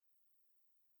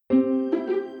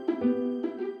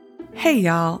Hey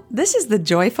y'all, this is the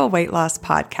Joyful Weight Loss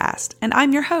Podcast, and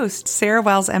I'm your host, Sarah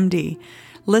Wells, MD.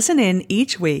 Listen in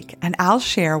each week, and I'll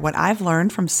share what I've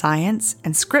learned from science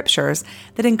and scriptures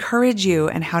that encourage you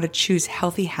and how to choose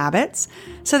healthy habits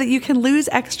so that you can lose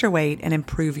extra weight and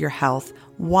improve your health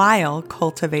while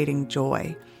cultivating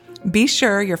joy. Be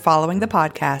sure you're following the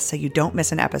podcast so you don't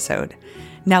miss an episode.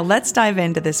 Now let's dive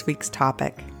into this week's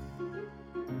topic.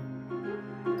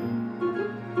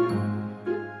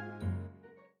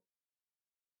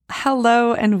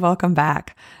 Hello and welcome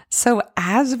back. So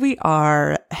as we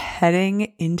are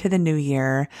heading into the new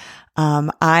year,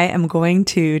 I am going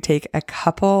to take a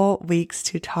couple weeks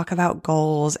to talk about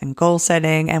goals and goal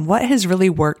setting and what has really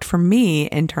worked for me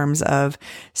in terms of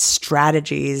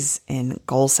strategies in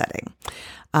goal setting.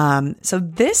 So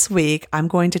this week, I'm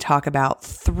going to talk about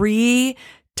 3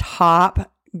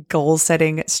 top goal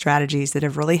setting strategies that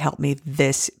have really helped me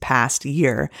this past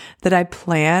year that I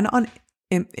plan on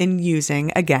in using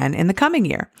again in the coming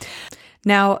year.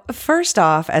 Now, first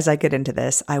off, as I get into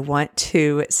this, I want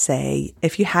to say,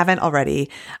 if you haven't already,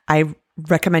 I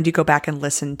recommend you go back and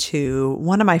listen to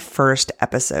one of my first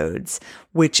episodes,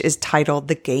 which is titled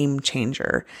The Game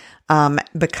Changer,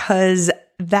 because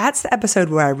that's the episode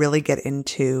where I really get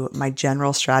into my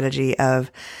general strategy of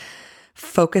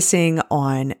focusing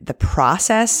on the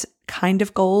process kind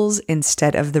of goals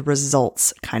instead of the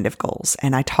results kind of goals.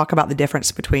 And I talk about the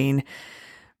difference between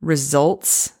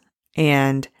results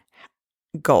and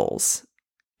goals.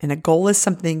 And a goal is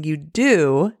something you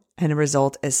do, and a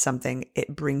result is something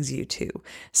it brings you to.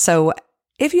 So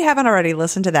if you haven't already,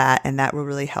 listened to that, and that will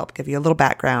really help give you a little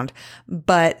background.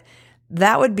 But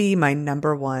that would be my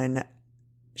number one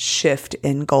shift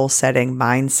in goal setting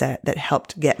mindset that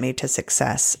helped get me to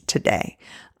success today.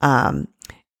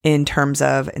 In terms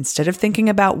of, instead of thinking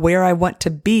about where I want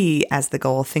to be as the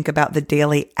goal, think about the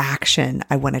daily action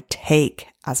I want to take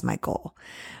as my goal.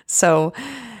 So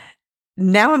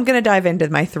now I'm going to dive into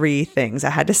my 3 things. I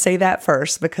had to say that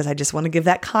first because I just want to give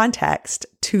that context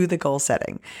to the goal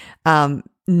setting.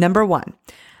 Number 1,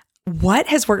 what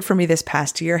has worked for me this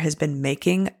past year has been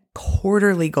making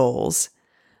quarterly goals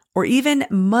or even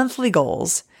monthly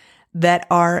goals that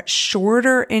are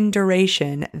shorter in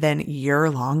duration than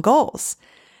year-long goals.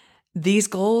 These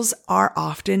goals are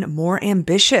often more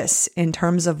ambitious in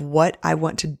terms of what I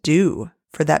want to do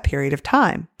for that period of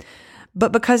time.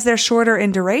 But because they're shorter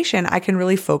in duration, I can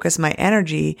really focus my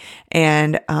energy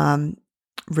and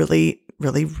really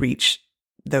reach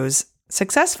those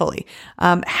successfully.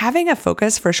 Having a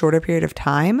focus for a shorter period of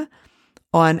time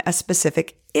on a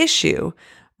specific issue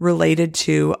related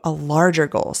to a larger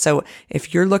goal. So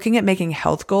if you're looking at making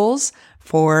health goals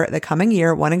for the coming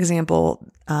year, one example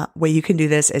way you can do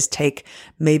this is take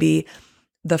maybe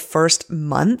the first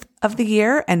month of the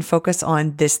year and focus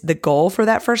on this. The goal for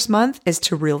that first month is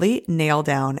to really nail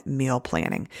down meal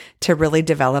planning, to really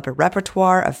develop a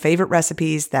repertoire of favorite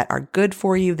recipes that are good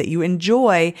for you, that you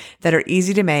enjoy, that are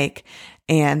easy to make,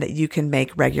 and that you can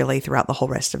make regularly throughout the whole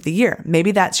rest of the year.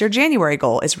 Maybe that's your January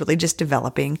goal, is really just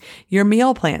developing your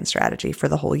meal plan strategy for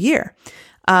the whole year.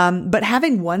 But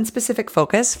having one specific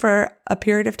focus for a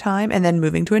period of time and then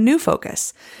moving to a new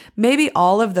focus. Maybe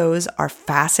all of those are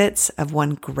facets of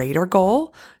one greater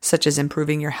goal, such as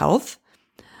improving your health.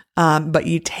 But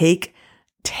you take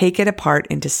it apart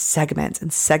into segments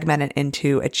and segment it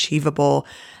into achievable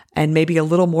and maybe a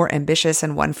little more ambitious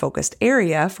and one focused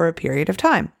area for a period of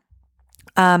time.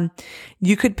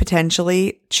 You could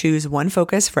potentially choose one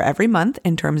focus for every month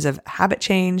in terms of habit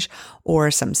change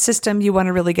or some system you want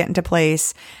to really get into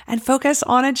place and focus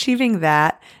on achieving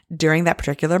that during that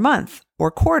particular month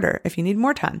or quarter if you need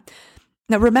more time.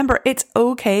 Now, remember, it's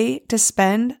okay to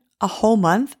spend a whole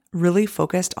month really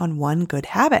focused on one good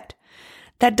habit.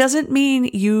 That doesn't mean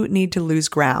you need to lose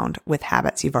ground with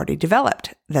habits you've already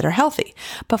developed that are healthy,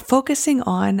 but focusing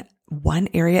on one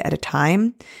area at a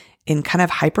time in kind of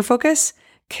hyper-focus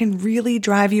can really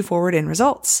drive you forward in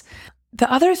results.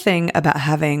 The other thing about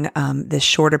having this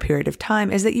shorter period of time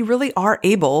is that you really are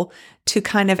able to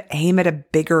kind of aim at a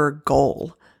bigger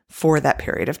goal for that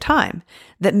period of time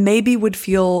that maybe would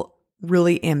feel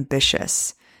really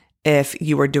ambitious if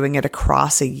you were doing it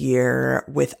across a year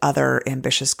with other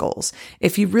ambitious goals.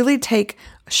 If you really take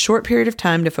a short period of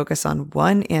time to focus on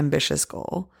one ambitious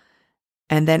goal,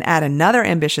 and then add another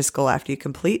ambitious goal after you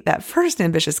complete that first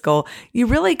ambitious goal, you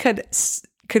really could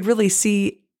really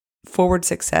see forward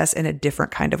success in a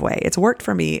different kind of way. It's worked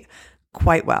for me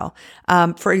quite well.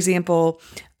 For example,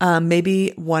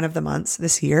 maybe one of the months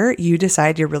this year, you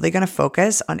decide you're really going to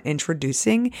focus on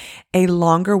introducing a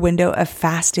longer window of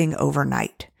fasting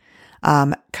overnight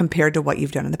compared to what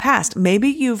you've done in the past. Maybe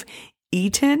you've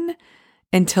eaten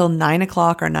until 9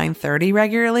 o'clock or 9:30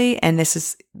 regularly. And this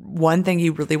is one thing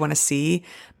you really want to see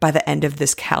by the end of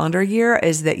this calendar year,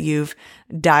 is that you've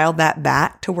dialed that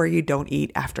back to where you don't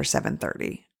eat after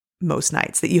 7:30 most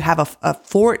nights, that you have a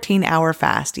 14-hour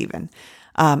fast even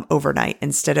overnight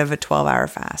instead of a 12-hour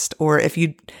fast. Or if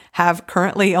you have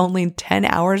currently only 10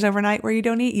 hours overnight where you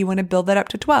don't eat, you want to build that up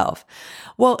to 12.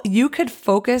 Well, you could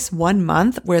focus 1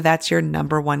 month where that's your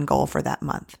number one goal for that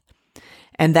month.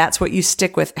 And that's what you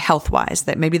stick with health-wise,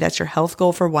 that maybe that's your health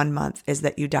goal for 1 month, is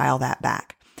that you dial that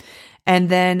back. And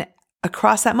then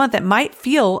across that month, it might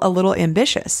feel a little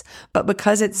ambitious, but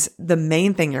because it's the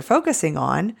main thing you're focusing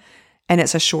on and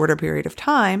it's a shorter period of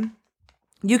time,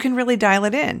 you can really dial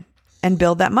it in and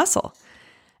build that muscle.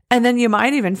 And then you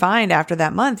might even find after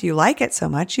that month, you like it so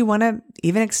much, you want to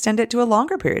even extend it to a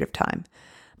longer period of time.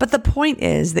 But the point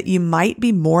is that you might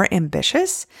be more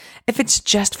ambitious if it's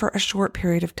just for a short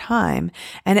period of time,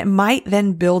 and it might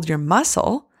then build your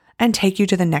muscle and take you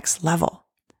to the next level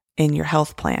in your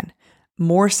health plan,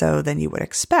 more so than you would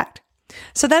expect.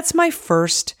 So that's my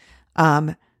first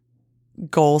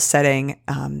goal setting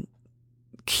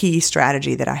key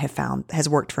strategy that I have found has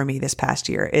worked for me this past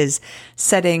year, is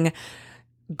setting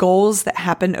goals that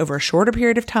happen over a shorter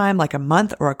period of time, like a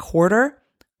month or a quarter,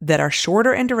 that are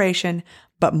shorter in duration,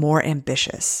 but more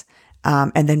ambitious.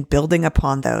 And then building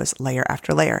upon those layer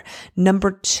after layer.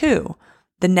 Number 2,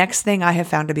 the next thing I have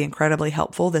found to be incredibly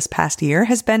helpful this past year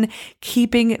has been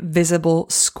keeping visible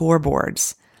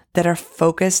scoreboards that are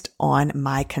focused on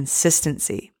my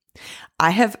consistency.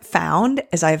 I have found,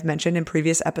 as I've mentioned in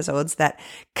previous episodes, that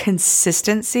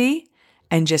consistency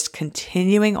and just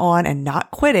continuing on and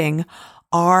not quitting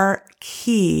are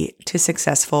key to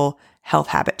successful health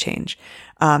habit change.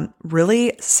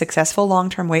 Really successful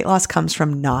long-term weight loss comes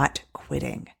from not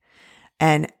quitting.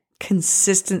 And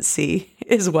consistency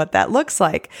is what that looks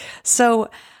like.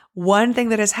 So one thing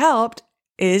that has helped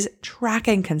is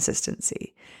tracking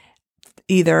consistency.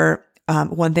 Either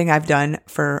one thing I've done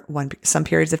for some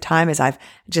periods of time is I've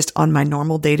just on my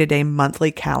normal day-to-day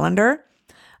monthly calendar,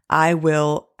 I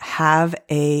will have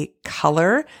a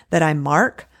color that I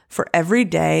mark for every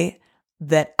day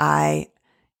that I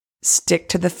stick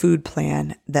to the food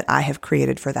plan that I have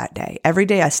created for that day. Every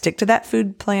day I stick to that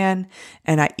food plan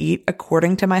and I eat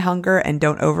according to my hunger and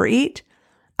don't overeat.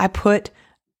 I put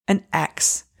an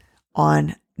X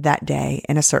on that day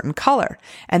in a certain color.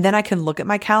 And then I can look at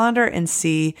my calendar and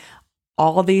see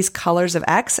all these colors of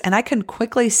X, and I can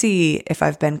quickly see if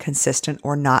I've been consistent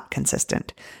or not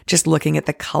consistent, just looking at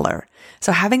the color.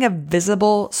 So having a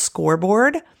visible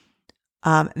scoreboard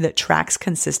that tracks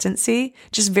consistency,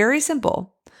 just very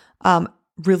simple,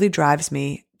 really drives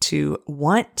me to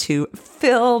want to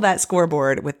fill that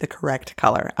scoreboard with the correct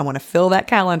color. I want to fill that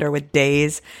calendar with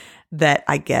days that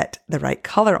I get the right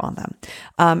color on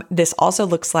them. This also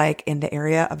looks like in the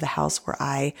area of the house where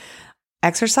I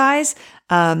exercise,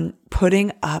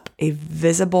 putting up a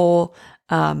visible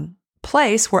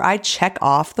place where I check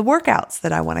off the workouts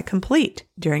that I want to complete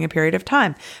during a period of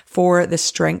time. For the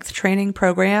strength training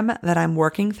program that I'm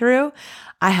working through,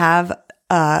 I have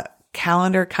a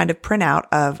calendar kind of printout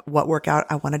of what workout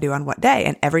I want to do on what day.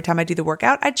 And every time I do the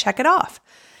workout, I check it off.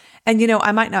 And,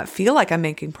 I might not feel like I'm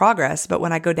making progress, but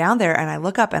when I go down there and I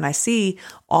look up and I see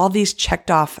all these checked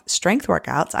off strength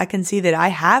workouts, I can see that I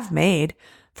have made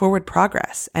forward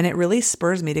progress. And it really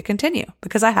spurs me to continue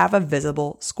because I have a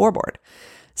visible scoreboard.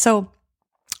 So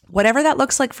whatever that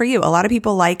looks like for you, a lot of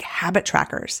people like habit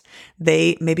trackers.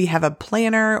 They maybe have a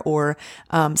planner or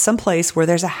some place where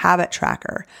there's a habit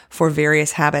tracker for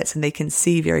various habits, and they can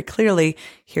see very clearly,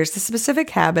 here's the specific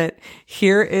habit.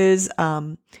 Here is,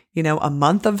 a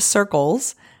month of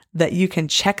circles that you can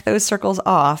check those circles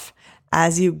off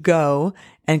as you go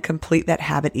and complete that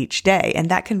habit each day. And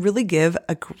that can really give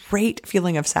a great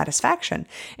feeling of satisfaction.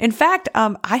 In fact,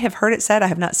 I have heard it said, I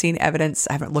have not seen evidence,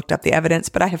 I haven't looked up the evidence,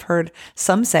 but I have heard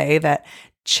some say that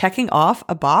checking off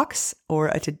a box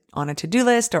or on a to-do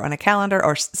list or on a calendar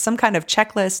or some kind of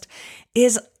checklist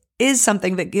is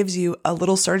something that gives you a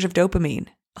little surge of dopamine,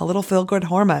 a little feel-good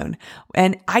hormone.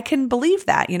 And I can believe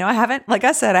that. I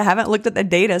haven't looked at the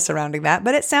data surrounding that,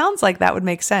 but it sounds like that would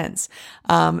make sense,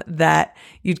 that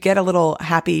you'd get a little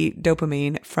happy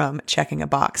dopamine from checking a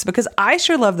box, because I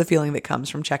sure love the feeling that comes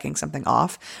from checking something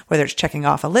off, whether it's checking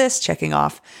off a list, checking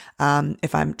off,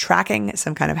 if I'm tracking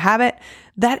some kind of habit.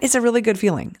 That is a really good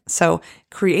feeling. So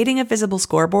creating a visible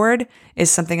scoreboard is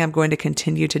something I'm going to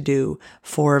continue to do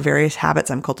for various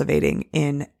habits I'm cultivating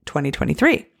in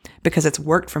 2023 because it's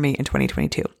worked for me in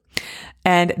 2022.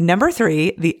 And number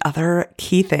 3, the other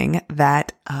key thing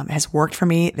that has worked for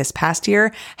me this past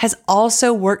year has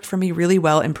also worked for me really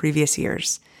well in previous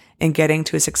years, in getting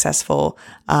to a successful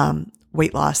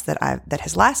weight loss that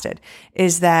has lasted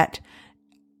is that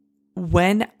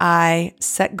when I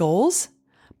set goals,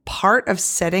 part of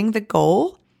setting the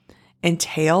goal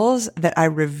entails that I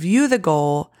review the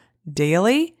goal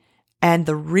daily and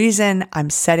the reason I'm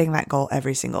setting that goal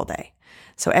every single day.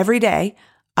 So every day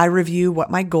I review what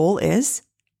my goal is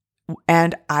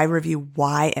and I review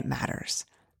why it matters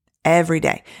every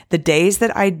day. The days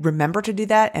that I remember to do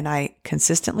that and I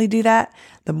consistently do that,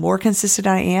 the more consistent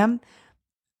I am,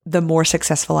 the more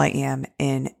successful I am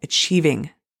in achieving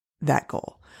that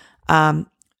goal.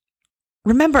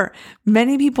 Remember,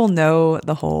 many people know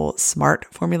the whole SMART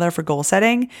formula for goal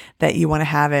setting, that you want to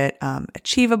have it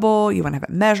achievable, you want to have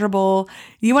it measurable,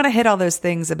 you want to hit all those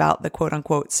things about the quote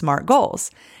unquote SMART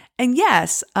goals. And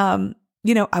yes, I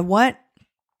want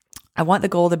the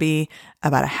goal to be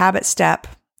about a habit step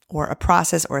or a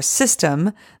process or a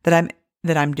system that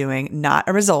I'm doing, not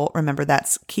a result. Remember,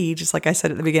 that's key, just like I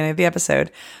said at the beginning of the episode.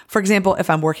 For example,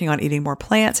 if I'm working on eating more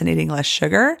plants and eating less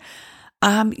sugar,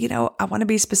 I want to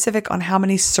be specific on how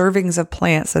many servings of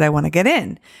plants that I want to get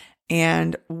in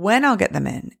and when I'll get them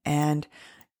in. And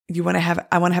I want to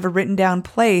have a written down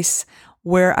place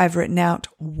where I've written out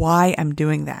why I'm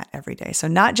doing that every day. So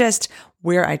not just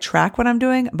where I track what I'm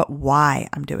doing, but why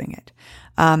I'm doing it.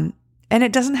 And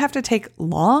it doesn't have to take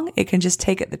long. It can just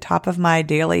take at the top of my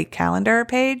daily calendar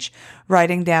page,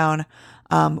 writing down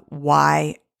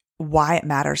why it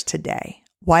matters today.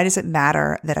 Why does it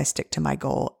matter that I stick to my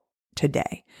goal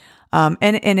today? And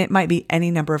it might be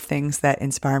any number of things that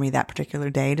inspire me that particular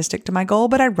day to stick to my goal,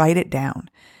 but I write it down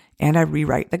and I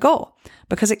rewrite the goal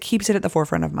because it keeps it at the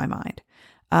forefront of my mind.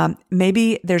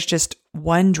 Maybe there's just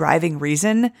one driving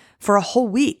reason for a whole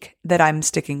week that I'm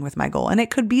sticking with my goal. And it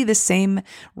could be the same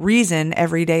reason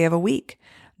every day of a week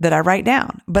that I write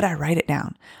down, but I write it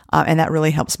down. And that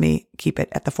really helps me keep it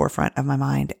at the forefront of my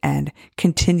mind and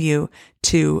continue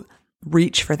to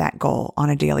reach for that goal on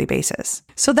a daily basis.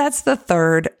 So that's the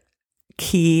third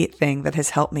key thing that has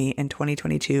helped me in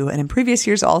 2022 and in previous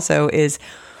years also, is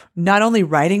not only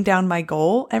writing down my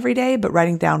goal every day, but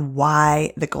writing down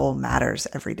why the goal matters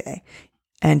every day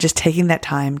and just taking that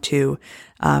time to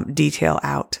detail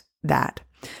out that.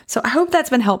 So I hope that's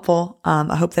been helpful.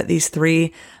 I hope that these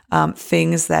three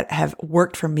things that have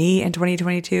worked for me in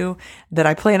 2022 that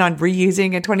I plan on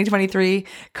reusing in 2023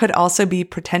 could also be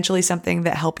potentially something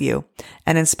that help you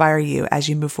and inspire you as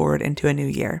you move forward into a new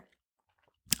year.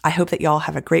 I hope that y'all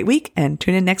have a great week and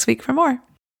tune in next week for more.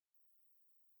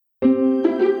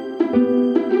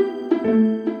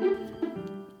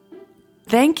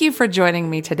 Thank you for joining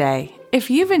me today. If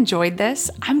you've enjoyed this,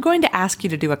 I'm going to ask you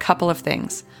to do a couple of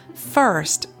things.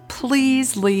 First,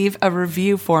 please leave a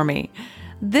review for me.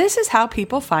 This is how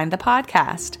people find the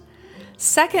podcast.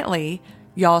 Secondly,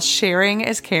 y'all, sharing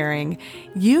is caring.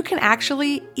 You can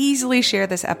actually easily share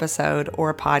this episode or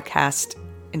a podcast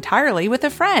entirely with a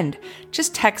friend.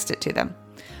 Just text it to them.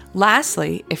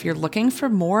 Lastly, if you're looking for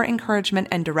more encouragement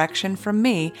and direction from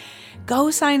me, go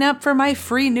sign up for my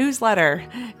free newsletter.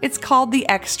 It's called The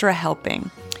Extra Helping.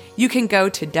 You can go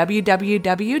to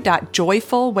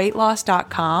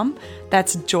www.joyfulweightloss.com.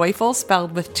 That's joyful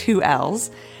spelled with 2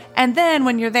 L's. And then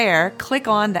when you're there, click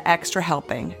on The Extra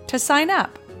Helping to sign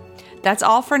up. That's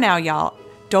all for now, y'all.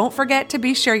 Don't forget to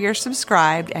be sure you're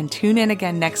subscribed and tune in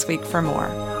again next week for more.